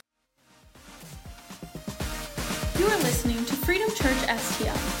You are listening to Freedom Church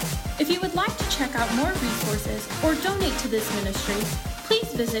STL. If you would like to check out more resources or donate to this ministry,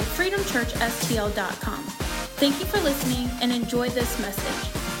 please visit freedomchurchstl.com. Thank you for listening and enjoy this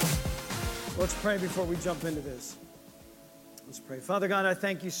message. Let's pray before we jump into this. Let's pray. Father God, I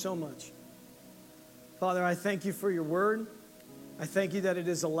thank you so much. Father, I thank you for your word. I thank you that it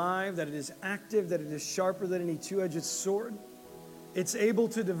is alive, that it is active, that it is sharper than any two-edged sword. It's able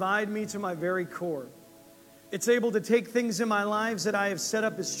to divide me to my very core. It's able to take things in my lives that I have set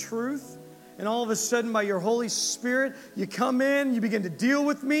up as truth, and all of a sudden, by your Holy Spirit, you come in, you begin to deal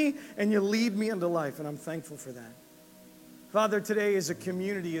with me, and you lead me into life, and I'm thankful for that. Father, today as a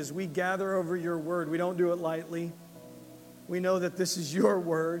community, as we gather over your word, we don't do it lightly. We know that this is your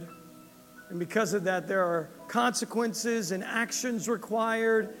word, and because of that, there are consequences and actions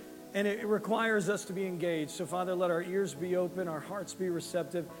required, and it requires us to be engaged. So, Father, let our ears be open, our hearts be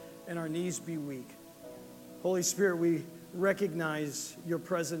receptive, and our knees be weak. Holy Spirit, we recognize your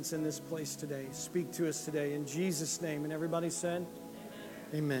presence in this place today. Speak to us today in Jesus' name. And everybody said,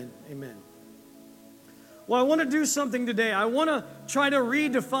 amen. Amen. Well, I want to do something today. I want to try to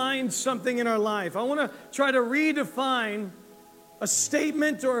redefine something in our life. I want to try to redefine a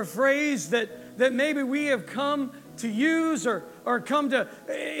statement or a phrase that maybe we have come to use or come to,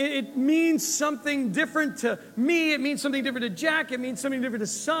 it means something different to me. It means something different to Jack. It means something different to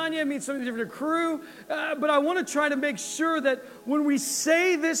Sonia. It means something different to Crew. But I want to try to make sure that when we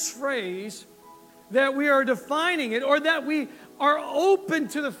say this phrase, that we are defining it, or that we are open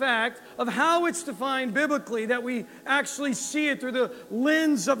to the fact of how it's defined biblically, that we actually see it through the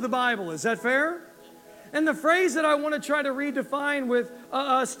lens of the Bible. Is that fair? And the phrase that I want to try to redefine with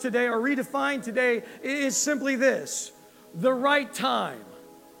us today, or redefine today, is simply this: the right time.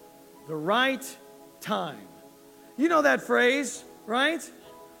 The right time. You know that phrase, right?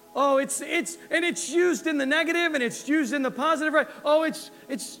 Oh, it's used in the negative and it's used in the positive, right? Oh,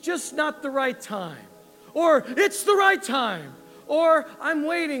 it's just not the right time. Or it's the right time. Or I'm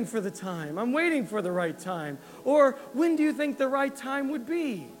waiting for the time. I'm waiting for the right time. Or when do you think the right time would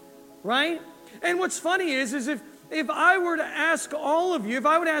be? Right? And what's funny is if I were to ask all of you, if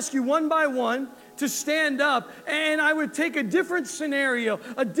I would ask you one by one to stand up, and I would take a different scenario,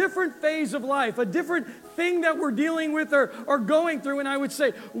 a different phase of life, a different thing that we're dealing with or going through, and I would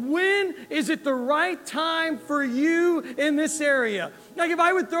say, when is it the right time for you in this area? Like if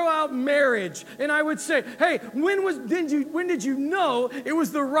I would throw out marriage, and I would say, hey, when did you know it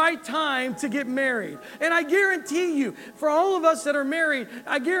was the right time to get married? And I guarantee you, for all of us that are married,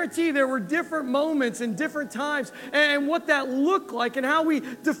 I guarantee there were different moments and different times, and what that looked like and how we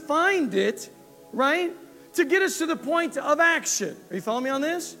defined it, right? To get us to the point of action. Are you following me on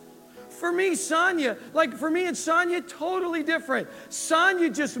this? For me, Sonia, and Sonia, totally different. Sonia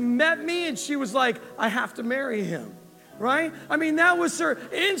just met me and she was like, I have to marry him. Right? I mean, that was her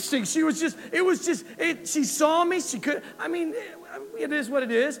instinct. She saw me. It is what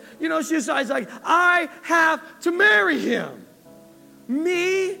it is. You know, I was like, I have to marry him.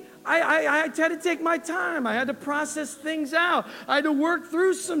 Me, I had to take my time. I had to process things out. I had to work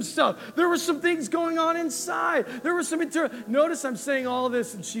through some stuff. There were some things going on inside. There was some Notice I'm saying all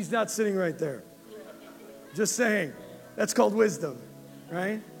this and she's not sitting right there. Just saying. That's called wisdom,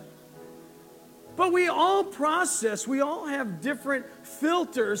 right? But we all process, we all have different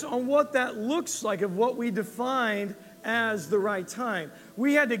filters on what that looks like, of what we defined as the right time.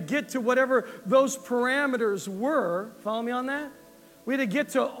 We had to get to whatever those parameters were. Follow me on that? We had to get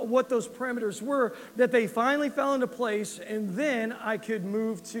to what those parameters were, that they finally fell into place, and then I could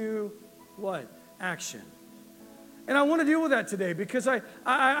move to what? Action. And I want to deal with that today because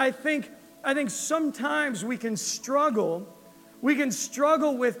I think sometimes we can struggle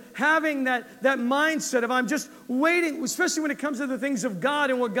with having that mindset of I'm just waiting, especially when it comes to the things of God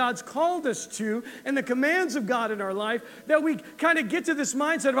and what God's called us to and the commands of God in our life, that we kind of get to this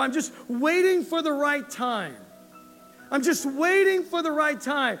mindset of I'm just waiting for the right time. I'm just waiting for the right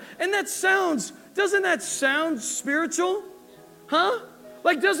time. And doesn't that sound spiritual? Huh?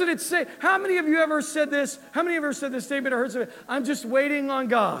 Like, doesn't it say, how many of you ever said this? How many of you ever said this statement or heard something? I'm just waiting on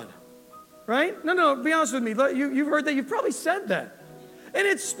God. Right? No, be honest with me. You've heard that. You've probably said that. And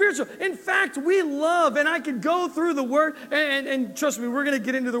it's spiritual. In fact, we love, and I could go through the Word, and trust me, we're going to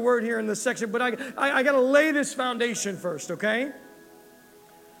get into the Word here in this section, but I got to lay this foundation first, okay?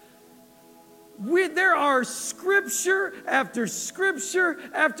 There are scripture after scripture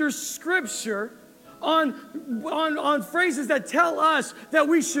after scripture on phrases that tell us that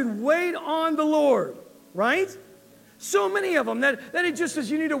we should wait on the Lord, right? So many of them that it just says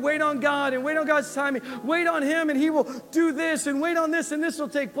you need to wait on God and wait on God's timing. Wait on Him and He will do this, and wait on this and this will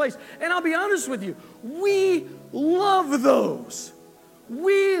take place. And I'll be honest with you, we love those.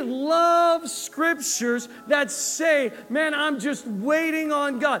 We love scriptures that say, man, I'm just waiting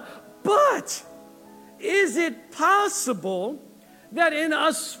on God. But is it possible that in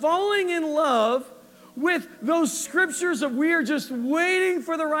us falling in love with those scriptures of we are just waiting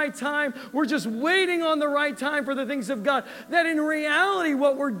for the right time, we're just waiting on the right time for the things of God, that in reality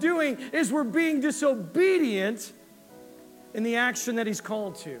what we're doing is we're being disobedient in the action that He's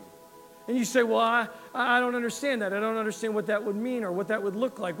called to? And you say, well, I don't understand that. I don't understand what that would mean or what that would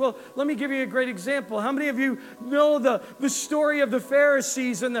look like. Well, let me give you a great example. How many of you know the story of the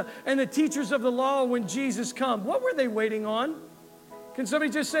Pharisees and the teachers of the law when Jesus come? What were they waiting on? Can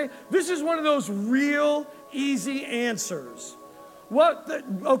somebody just say, this is one of those real easy answers.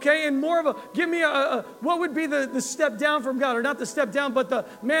 And more of give me what would be the step down from God, or not the step down, but the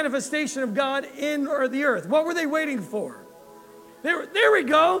manifestation of God in or the earth. What were they waiting for? There we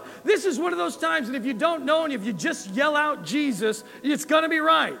go. This is one of those times, and if you don't know, and if you just yell out Jesus, it's going to be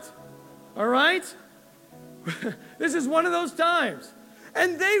right. All right? This is one of those times.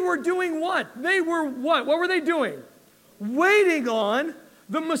 And they were doing what? They were what? What were they doing? Waiting on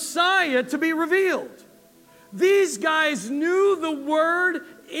the Messiah to be revealed. These guys knew the word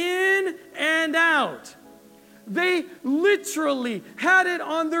in and out. They literally had it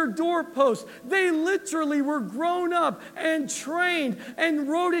on their doorpost. They literally were grown up and trained and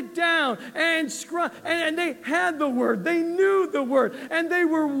wrote it down and they had the word. They knew the word. And they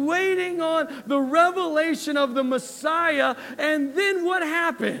were waiting on the revelation of the Messiah. And then what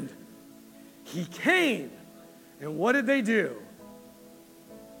happened? He came. And what did they do?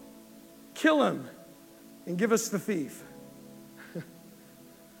 Kill him and give us the thief.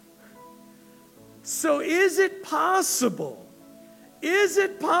 So is it possible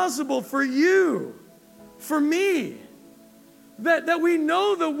for you, for me, that we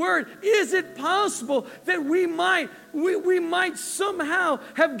know the word? Is it possible that we might somehow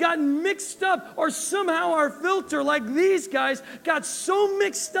have gotten mixed up, or somehow our filter, like these guys, got so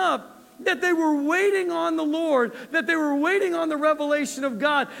mixed up that they were waiting on the Lord, that they were waiting on the revelation of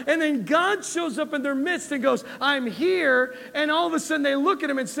God, and then God shows up in their midst and goes, I'm here, and all of a sudden they look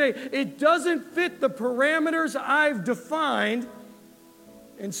at Him and say, it doesn't fit the parameters I've defined,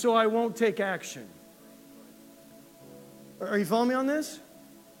 and so I won't take action. Are you following me on this?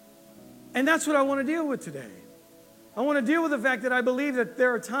 And that's what I want to deal with today. I want to deal with the fact that I believe that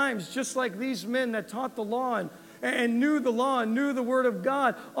there are times, just like these men that taught the law and knew the law and knew the word of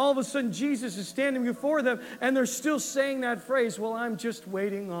God, all of a sudden Jesus is standing before them and they're still saying that phrase, well, I'm just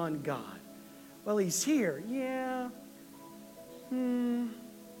waiting on God. Well, He's here. Yeah.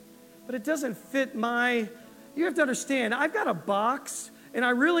 But it doesn't fit you have to understand, I've got a box and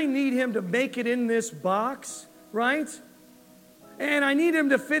I really need Him to make it in this box, right? And I need Him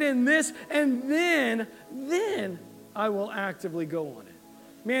to fit in this, and then I will actively go on it.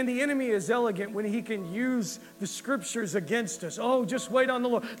 Man, the enemy is elegant when he can use the scriptures against us. Oh, just wait on the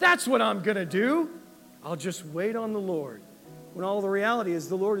Lord. That's what I'm going to do. I'll just wait on the Lord. When all the reality is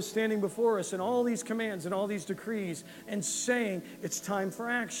the Lord is standing before us and all these commands and all these decrees and saying it's time for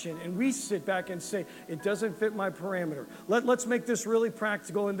action. And we sit back and say, it doesn't fit my parameter. Let's make this really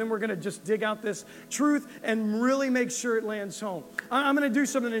practical, and then we're going to just dig out this truth and really make sure it lands home. I'm going to do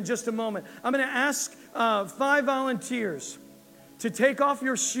something in just a moment. I'm going to ask 5 volunteers to take off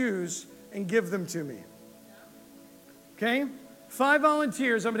your shoes and give them to me. Okay? 5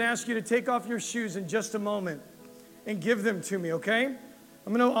 volunteers, I'm going to ask you to take off your shoes in just a moment and give them to me, okay?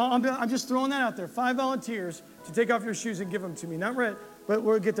 I'm just throwing that out there. 5 volunteers to take off your shoes and give them to me. Not red, but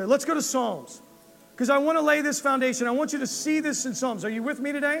we'll get there. Let's go to Psalms, because I want to lay this foundation. I want you to see this in Psalms. Are you with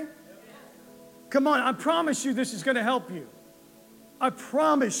me today? Come on, I promise you this is going to help you. I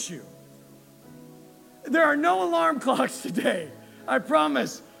promise you. There are no alarm clocks today. I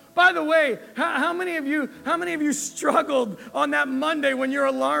promise. By the way, how many of you struggled on that Monday when your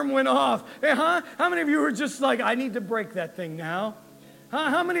alarm went off? How many of you were just like, I need to break that thing now?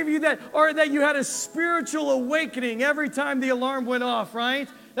 How many of you that you had a spiritual awakening every time the alarm went off, right?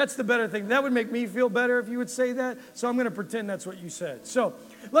 That's the better thing. That would make me feel better if you would say that. So I'm going to pretend that's what you said. So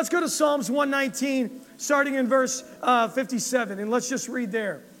let's go to Psalms 119, starting in verse 57. And let's just read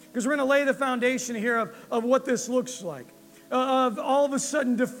there, because we're going to lay the foundation here of what this looks like. Of all of a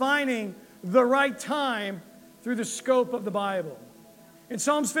sudden defining the right time through the scope of the Bible. In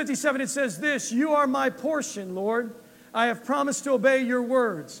Psalms 57, it says this, you are my portion, Lord. I have promised to obey your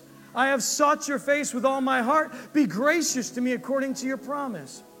words. I have sought your face with all my heart. Be gracious to me according to your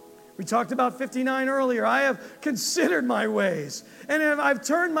promise. We talked about 59 earlier. I have considered my ways, and I've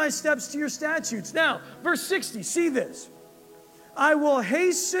turned my steps to your statutes. Now, verse 60, see this. I will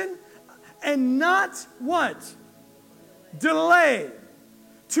hasten and not what? Delay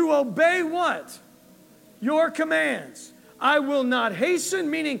to obey what? Your commands. I will not hasten,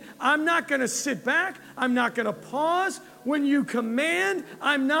 meaning I'm not going to sit back. I'm not going to pause. When you command,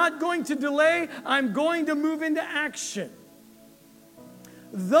 I'm not going to delay. I'm going to move into action.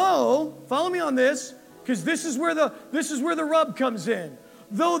 Though, follow me on this, because this is where the rub comes in.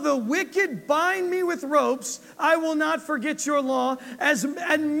 Though the wicked bind me with ropes, I will not forget your law. As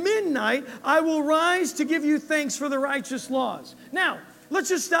at midnight, I will rise to give you thanks for the righteous laws. Now, let's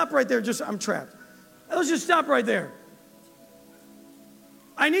just stop right there. I'm trapped. Let's just stop right there.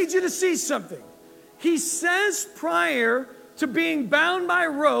 I need you to see something. He says prior to being bound by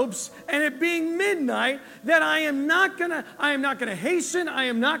ropes and it being midnight that I am not gonna hasten, I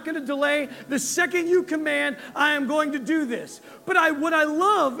am not gonna delay. The second you command, I am going to do this. But what I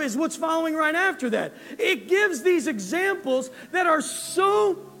love is what's following right after that. It gives these examples that are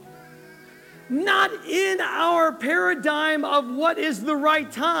so not in our paradigm of what is the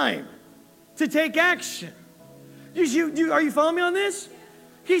right time to take action. Are you following me on this?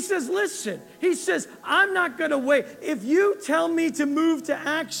 He says, listen, he says, I'm not going to wait. If you tell me to move to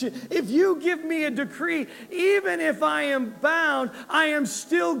action, if you give me a decree, even if I am bound, I am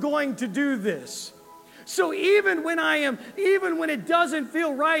still going to do this. So even when it doesn't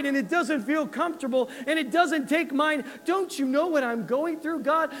feel right and it doesn't feel comfortable and it doesn't take mine, don't you know what I'm going through,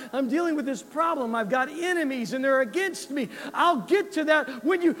 God? I'm dealing with this problem. I've got enemies and they're against me. I'll get to that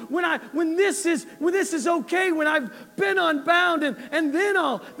when this is okay, when I've been unbound, and then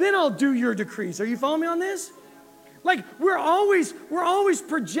I'll do your decrees. Are you following me on this? Like we're always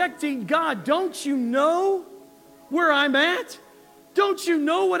projecting, God, don't you know where I'm at? Don't you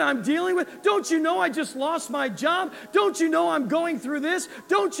know what I'm dealing with? Don't you know I just lost my job? Don't you know I'm going through this?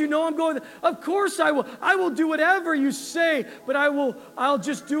 Don't you know I'm going? Of course I will. I will do whatever you say, but I'll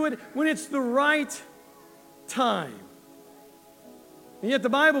just do it when it's the right time. And yet the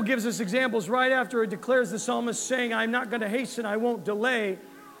Bible gives us examples right after it declares the psalmist saying, I'm not going to hasten, I won't delay.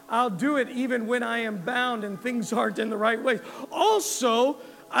 I'll do it even when I am bound and things aren't in the right way. Also,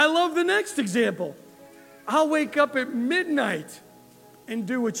 I love the next example. I'll wake up at midnight and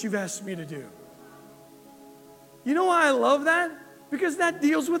do what you've asked me to do. You know why I love that? Because that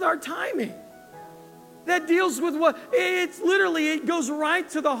deals with our timing. That deals with it goes right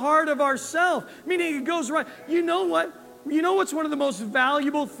to the heart of ourself. Meaning it goes right. You know what? You know what's one of the most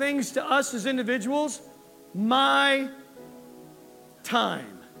valuable things to us as individuals? My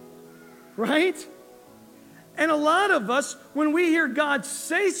time. Right? And a lot of us, when we hear God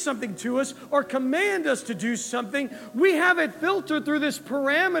say something to us or command us to do something, we have it filtered through this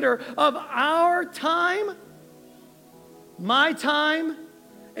parameter of our time, my time.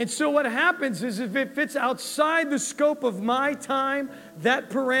 And so what happens is if it fits outside the scope of my time, that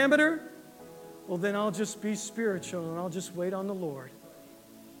parameter, well, then I'll just be spiritual and I'll just wait on the Lord.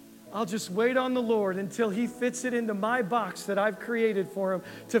 I'll just wait on the Lord until He fits it into my box that I've created for Him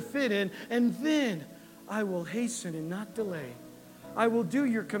to fit in, and then I will hasten and not delay. I will do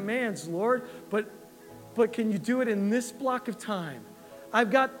your commands, Lord, but can you do it in this block of time?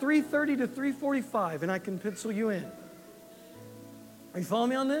 I've got 3:30 to 3:45, and I can pencil you in. Are you following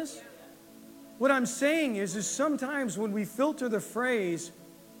me on this? What I'm saying is sometimes when we filter the phrase,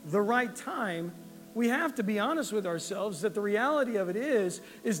 the right time, we have to be honest with ourselves that the reality of it is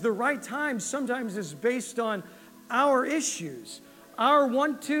the right time sometimes is based on our issues, our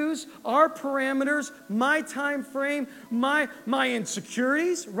want-tos, our parameters, my time frame, my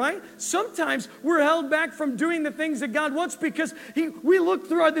insecurities, right? Sometimes we're held back from doing the things that God wants because we look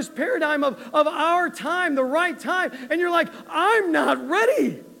throughout this paradigm of our time, the right time, and you're like, I'm not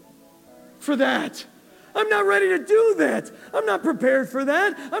ready for that. I'm not ready to do that. I'm not prepared for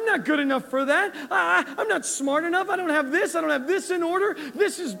that. I'm not good enough for that. I'm not smart enough. I don't have this. I don't have this in order.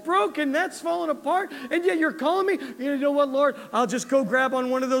 This is broken. That's falling apart. And yet you're calling me. You know what, Lord? I'll just go grab on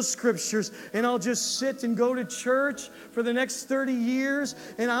one of those scriptures and I'll just sit and go to church for the next 30 years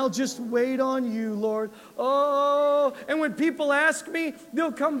and I'll just wait on you, Lord. Oh, and when people ask me,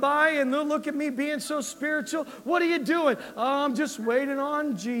 they'll come by and they'll look at me being so spiritual. What are you doing? Oh, I'm just waiting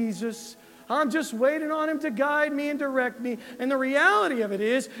on Jesus. I'm just waiting on Him to guide me and direct me. And the reality of it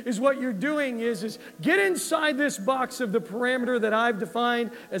is what you're doing is get inside this box of the parameter that I've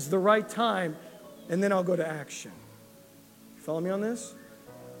defined as the right time, and then I'll go to action. You follow me on this?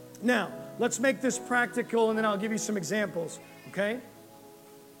 Now, let's make this practical, and then I'll give you some examples, okay?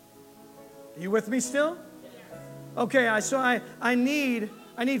 Are you with me still? Okay, I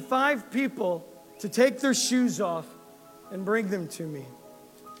I need 5 people to take their shoes off and bring them to me.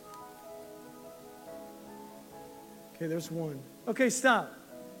 Okay, there's 1. Okay, stop.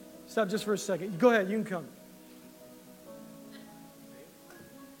 Stop just for a second. Go ahead, you can come.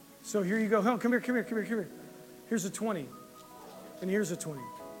 So here you go. Come here. Here's a 20. And here's a 20.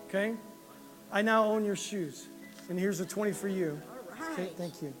 Okay? I now own your shoes. And here's a 20 for you. All right. Okay,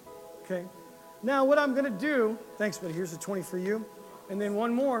 thank you. Okay. Now what I'm going to do, thanks, buddy. Here's a 20 for you. And then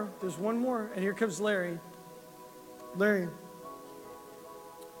one more. There's one more. And here comes Larry. Larry,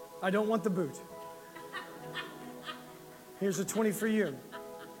 I don't want the boot. Here's a 20 for you.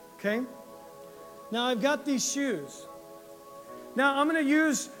 Okay? Now I've got these shoes. Now I'm going to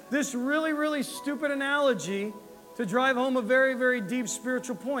use this really, really stupid analogy to drive home a very, very deep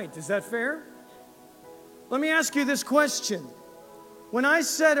spiritual point. Is that fair? Let me ask you this question. When I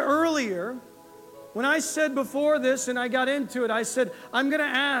said earlier, when I said before this and I got into it, I said, I'm going to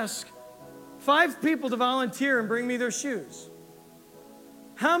ask 5 people to volunteer and bring me their shoes.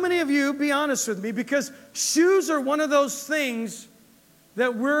 How many of you, be honest with me, because shoes are one of those things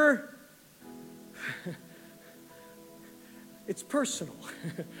that it's personal.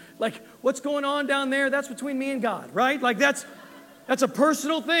 Like what's going on down there, that's between me and God, right? Like that's a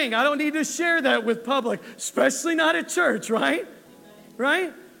personal thing. I don't need to share that with public, especially not at church, right?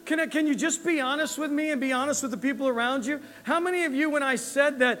 Right? Can you just be honest with me and be honest with the people around you? How many of you, when I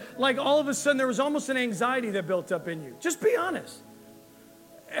said that, like all of a sudden there was almost an anxiety that built up in you? Just be honest.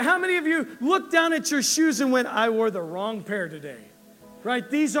 How many of you looked down at your shoes and went, I wore the wrong pair today, right?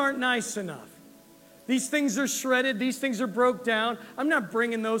 These aren't nice enough. These things are shredded. These things are broke down. I'm not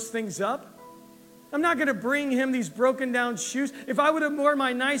bringing those things up. I'm not going to bring him these broken down shoes. If I would have worn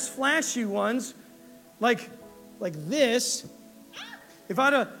my nice flashy ones, like this, if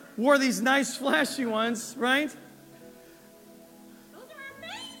I'd have wore these nice flashy ones, right?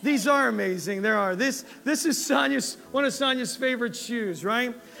 These are amazing. There are. This is one of Sonia's favorite shoes,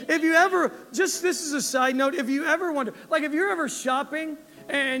 right? If you ever, this is a side note, if you ever wonder, like if you're ever shopping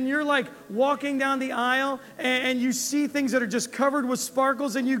and you're like walking down the aisle and you see things that are just covered with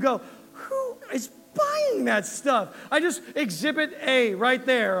sparkles and you go, who is buying that stuff? I just exhibit A right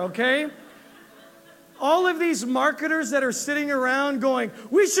there, okay? All of these marketers that are sitting around going,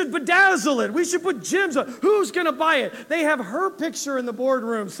 we should bedazzle it. We should put gems on. Who's going to buy it? They have her picture in the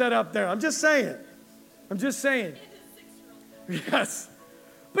boardroom set up there. I'm just saying. Yes.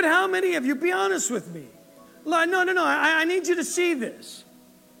 But how many of you, be honest with me. No. I need you to see this.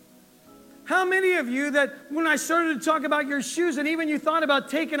 How many of you that when I started to talk about your shoes and even you thought about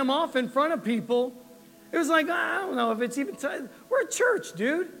taking them off in front of people, it was like, I don't know if it's even time. We're a church,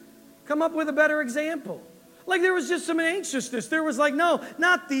 dude. Come up with a better example. Like there was just some anxiousness. There was like, no,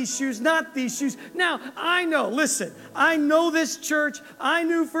 not these shoes, not these shoes. Now, I know, listen, I know this church. I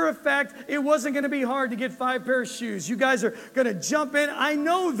knew for a fact it wasn't going to be hard to get 5 pair of shoes. You guys are going to jump in. I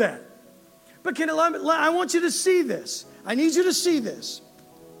know that. But I want you to see this. I need you to see this.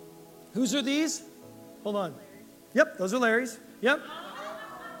 Whose are these? Hold on. Yep, those are Larry's. Yep.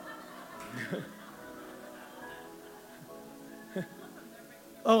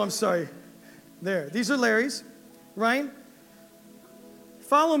 Oh, I'm sorry. There. These are Larry's, right?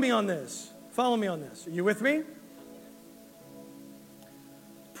 Follow me on this. Are you with me?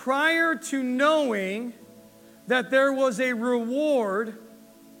 Prior to knowing that there was a reward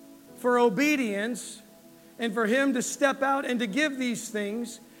for obedience and for him to step out and to give these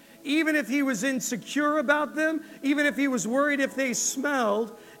things, even if he was insecure about them, even if he was worried if they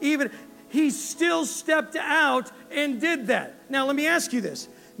smelled, he still stepped out and did that. Now, let me ask you this.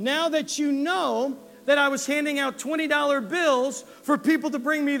 Now that you know that I was handing out $20 bills for people to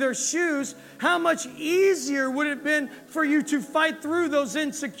bring me their shoes, how much easier would it have been for you to fight through those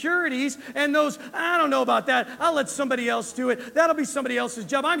insecurities and those, I don't know about that, I'll let somebody else do it. That'll be somebody else's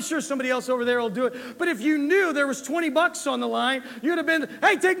job. I'm sure somebody else over there will do it. But if you knew there was $20 on the line, you'd have been,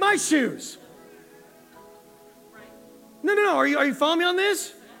 hey, take my shoes. No. Are you following me on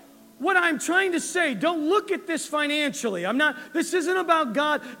this? What I'm trying to say, don't look at this financially. This isn't about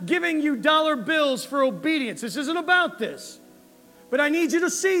God giving you dollar bills for obedience. This isn't about this. But I need you to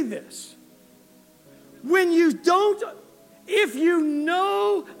see this. If you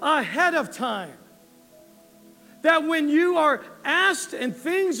know ahead of time that when you are asked and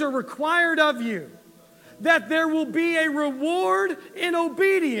things are required of you, that there will be a reward in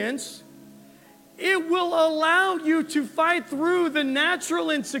obedience, it will allow you to fight through the natural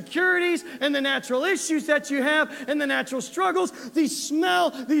insecurities and the natural issues that you have and the natural struggles. These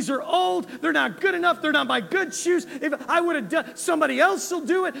smell, these are old, they're not good enough, they're not my good shoes. If I would have done, somebody else will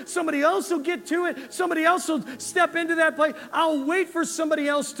do it, somebody else will get to it, somebody else will step into that place. I'll wait for somebody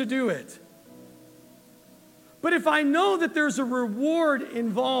else to do it. But if I know that there's a reward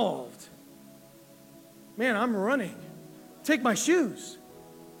involved, man, I'm running. Take my shoes.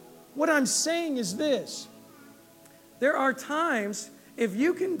 What I'm saying is this. There are times, if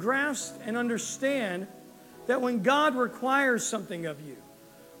you can grasp and understand that when God requires something of you,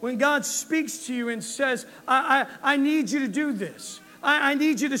 when God speaks to you and says, I need you to do this. I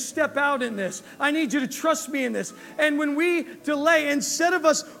need you to step out in this. I need you to trust me in this. And when we delay, instead of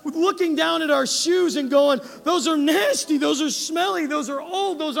us looking down at our shoes and going, those are nasty, those are smelly, those are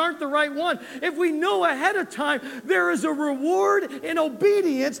old, those aren't the right one. If we know ahead of time there is a reward in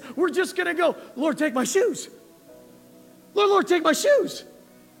obedience, we're just going to go, Lord, take my shoes. Lord, take my shoes.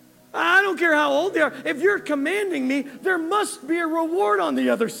 I don't care how old they are. If you're commanding me, there must be a reward on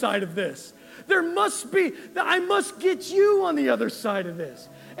the other side of this. There must be, I must get you on the other side of this.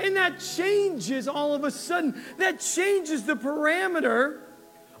 And that changes all of a sudden. That changes the parameter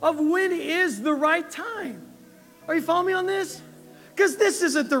of when is the right time. Are you following me on this? Because this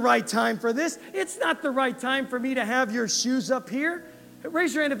isn't the right time for this. It's not the right time for me to have your shoes up here.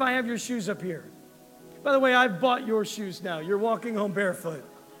 Raise your hand if I have your shoes up here. By the way, I've bought your shoes now. You're walking home barefoot.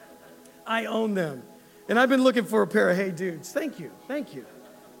 I own them. And I've been looking for a pair of Hey Dudes. Thank you. Thank you.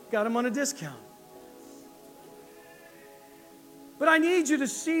 Got them on a discount. But I need you to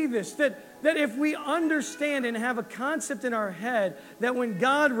see this, that if we understand and have a concept in our head that when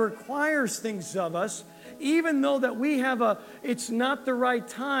God requires things of us, even though that we have it's not the right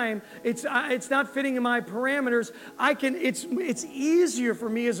time, it's not fitting in my parameters, it's easier for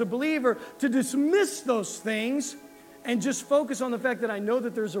me as a believer to dismiss those things and just focus on the fact that I know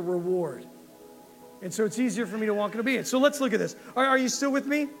that there's a reward. And so it's easier for me to walk in obedience. So let's look at this. Are you still with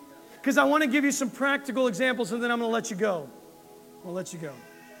me? Because I want to give you some practical examples and then I'm going to let you go. I'll let you go.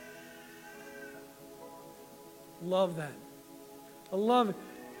 Love that.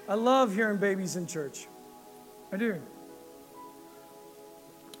 I love hearing babies in church. I do.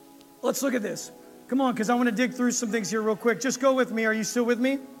 Let's look at this. Come on, because I want to dig through some things here real quick. Just go with me. Are you still with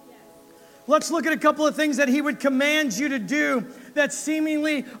me? Let's look at a couple of things that he would command you to do that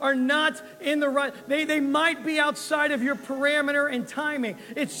seemingly are not in the right. They might be outside of your parameter and timing.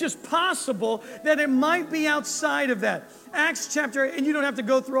 It's just possible that it might be outside of that. Acts chapter 8, and you don't have to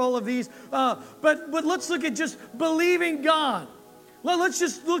go through all of these, but let's look at just believing God. Let's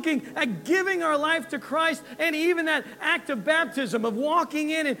just looking at giving our life to Christ and even that act of baptism, of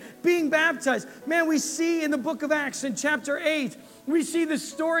walking in and being baptized. Man, we see in the book of Acts in chapter 8, we see the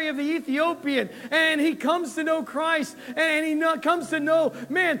story of the Ethiopian, and he comes to know Christ, and he comes to know,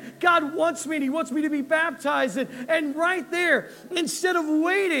 man, God wants me, and he wants me to be baptized. And right there, instead of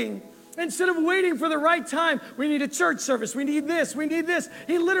waiting for the right time, we need a church service, we need this,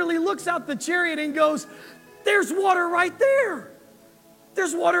 he literally looks out the chariot and goes, there's water right there.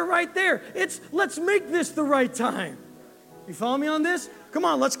 There's water right there. Let's make this the right time. You follow me on this? Come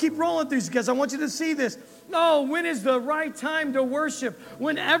on, let's keep rolling through this because I want you to see this. No, when is the right time to worship?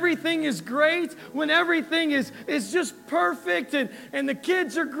 When everything is great, when everything is just perfect and the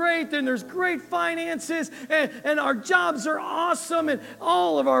kids are great and there's great finances and our jobs are awesome and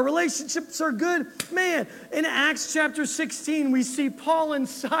all of our relationships are good. Man, in Acts chapter 16, we see Paul and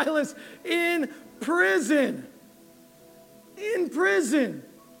Silas in prison. In prison.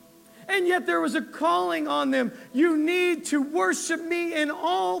 And yet there was a calling on them. You need to worship me in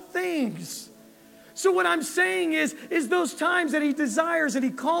all things. So what I'm saying is those times that he desires and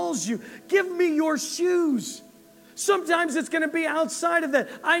he calls you, give me your shoes. Sometimes it's going to be outside of that.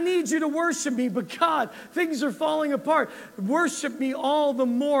 I need you to worship me, but God, things are falling apart. Worship me all the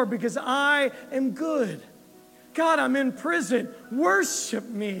more because I am good. God, I'm in prison. Worship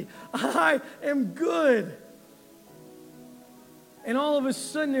me. I am good. And all of a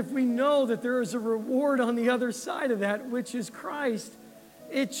sudden, if we know that there is a reward on the other side of that, which is Christ,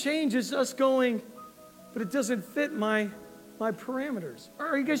 it changes us going, but it doesn't fit my parameters.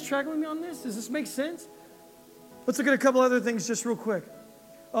 Are you guys tracking with me on this? Does this make sense? Let's look at a couple other things just real quick.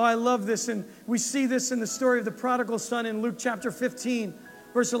 Oh, I love this. And we see this in the story of the prodigal son in Luke chapter 15,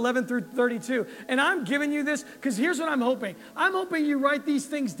 verse 11 through 32. And I'm giving you this because here's what I'm hoping. I'm hoping you write these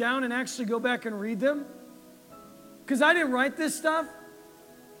things down and actually go back and read them. Because I didn't write this stuff.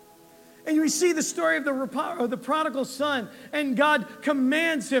 And we see the story of the prodigal son, and God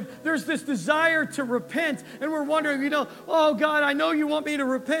commands him. There's this desire to repent, and we're wondering, oh God, I know you want me to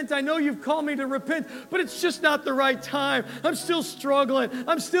repent. I know you've called me to repent, but it's just not the right time. I'm still struggling.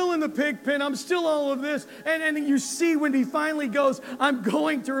 I'm still in the pig pen. I'm still all of this. And you see when he finally goes, I'm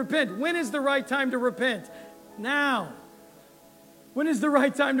going to repent. When is the right time to repent? Now. When is the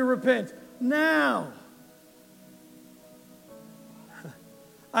right time to repent? Now.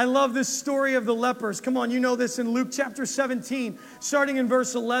 I love this story of the lepers. Come on, you know this in Luke chapter 17, starting in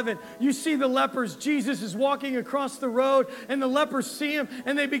verse 11. You see the lepers. Jesus is walking across the road, and the lepers see him,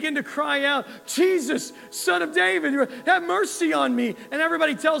 and they begin to cry out, Jesus, Son of David, have mercy on me. And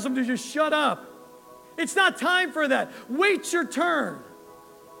everybody tells them to just shut up. It's not time for that. Wait your turn.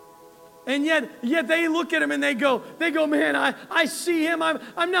 And yet they look at him and they go, man, I see him.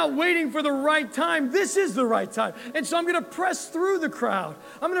 I'm not waiting for the right time. This is the right time. And so I'm going to press through the crowd.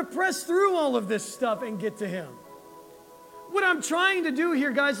 I'm going to press through all of this stuff and get to him. What I'm trying to do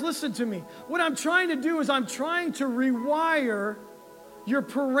here, guys, listen to me. What I'm trying to do is I'm trying to rewire your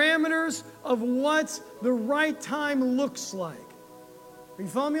parameters of what the right time looks like. Are you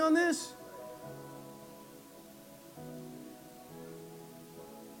following me on this?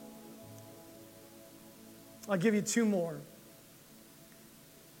 I'll give you two more.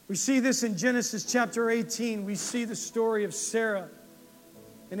 We see this in Genesis chapter 18. We see the story of Sarah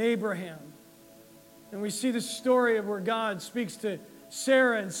and Abraham. And we see the story of where God speaks to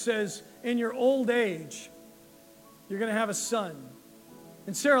Sarah and says, in your old age, you're going to have a son.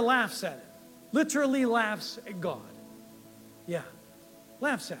 And Sarah laughs at it. Literally laughs at God. Yeah,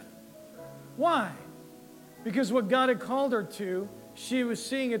 laughs at him. Why? Because what God had called her to, she was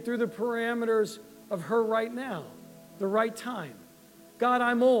seeing it through the parameters of her right now, the right time. God,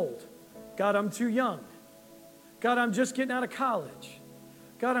 I'm old. God, I'm too young. God, I'm just getting out of college.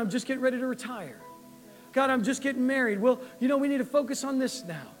 God, I'm just getting ready to retire. God, I'm just getting married. Well, we need to focus on this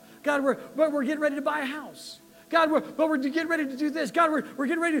now. God, we're getting ready to buy a house. God, we're getting ready to do this. God, we're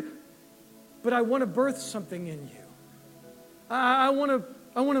getting ready to... But I want to birth something in you. I want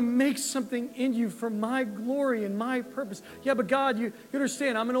to make something in you for my glory and my purpose. Yeah, but God, you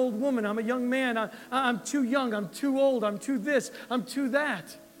understand, I'm an old woman. I'm a young man. I'm too young. I'm too old. I'm too this. I'm too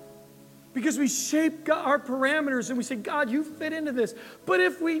that. Because we shape our parameters and we say, God, you fit into this. But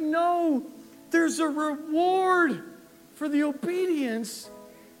if we know there's a reward for the obedience,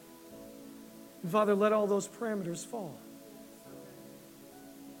 Father, let all those parameters fall.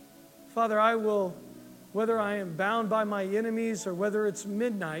 Father, I will... Whether I am bound by my enemies or whether it's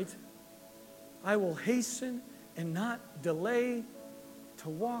midnight, I will hasten and not delay to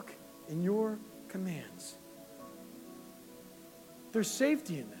walk in your commands. There's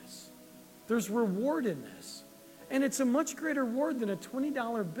safety in this. There's reward in this. And it's a much greater reward than a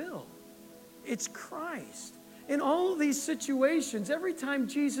 $20 bill. It's Christ. In all of these situations, every time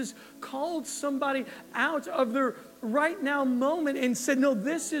Jesus called somebody out of their right now moment and said, no,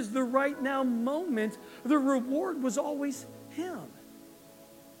 this is the right now moment, the reward was always him.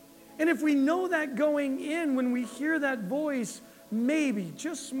 And if we know that going in, when we hear that voice, maybe,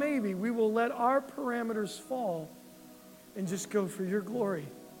 just maybe, we will let our parameters fall and just go for your glory.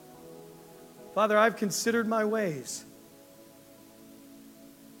 Father, I've considered my ways.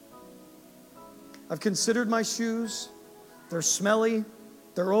 I've considered my shoes. They're smelly.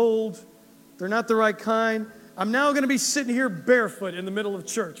 They're old. They're not the right kind. I'm now going to be sitting here barefoot in the middle of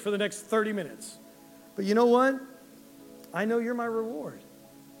church for the next 30 minutes. But you know what? I know you're my reward.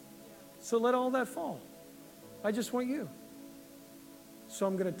 So let all that fall. I just want you. So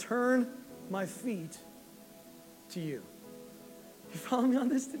I'm going to turn my feet to you. You follow me on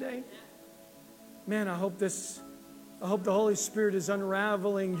this today? Man, I hope the Holy Spirit is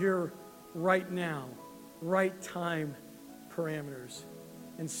unraveling your right now, right time parameters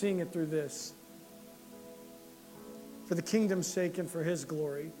and seeing it through this. For the kingdom's sake and for his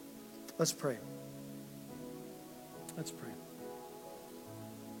glory. Let's pray. Let's pray.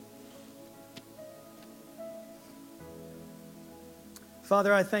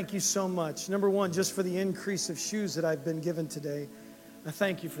 Father, I thank you so much. Number one, just for the increase of shoes that I've been given today. I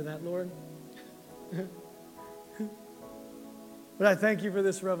thank you for that, Lord. But I thank you for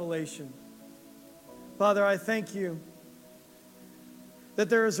this revelation. Father, I thank you that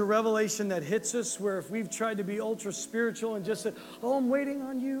there is a revelation that hits us where if we've tried to be ultra spiritual and just said, oh, I'm waiting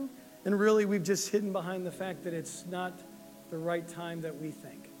on you, and really we've just hidden behind the fact that it's not the right time that we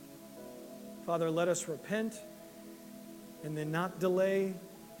think. Father, let us repent and then not delay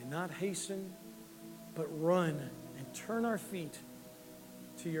and not hasten, but run and turn our feet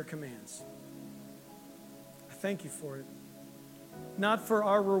to your commands. I thank you for it. not for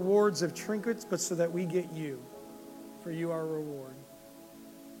our rewards of trinkets, but so that we get you, for you our reward.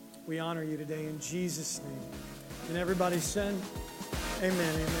 We honor you today in Jesus' name. And everybody said, amen,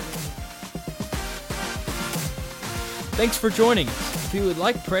 amen, amen. Thanks for joining us. If you would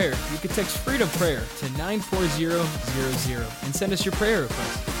like prayer, you can text Freedom Prayer to 94000 and send us your prayer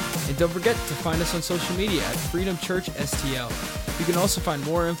request. And don't forget to find us on social media at Freedom Church STL. You can also find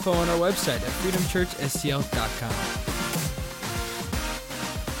more info on our website at freedomchurchstl.com.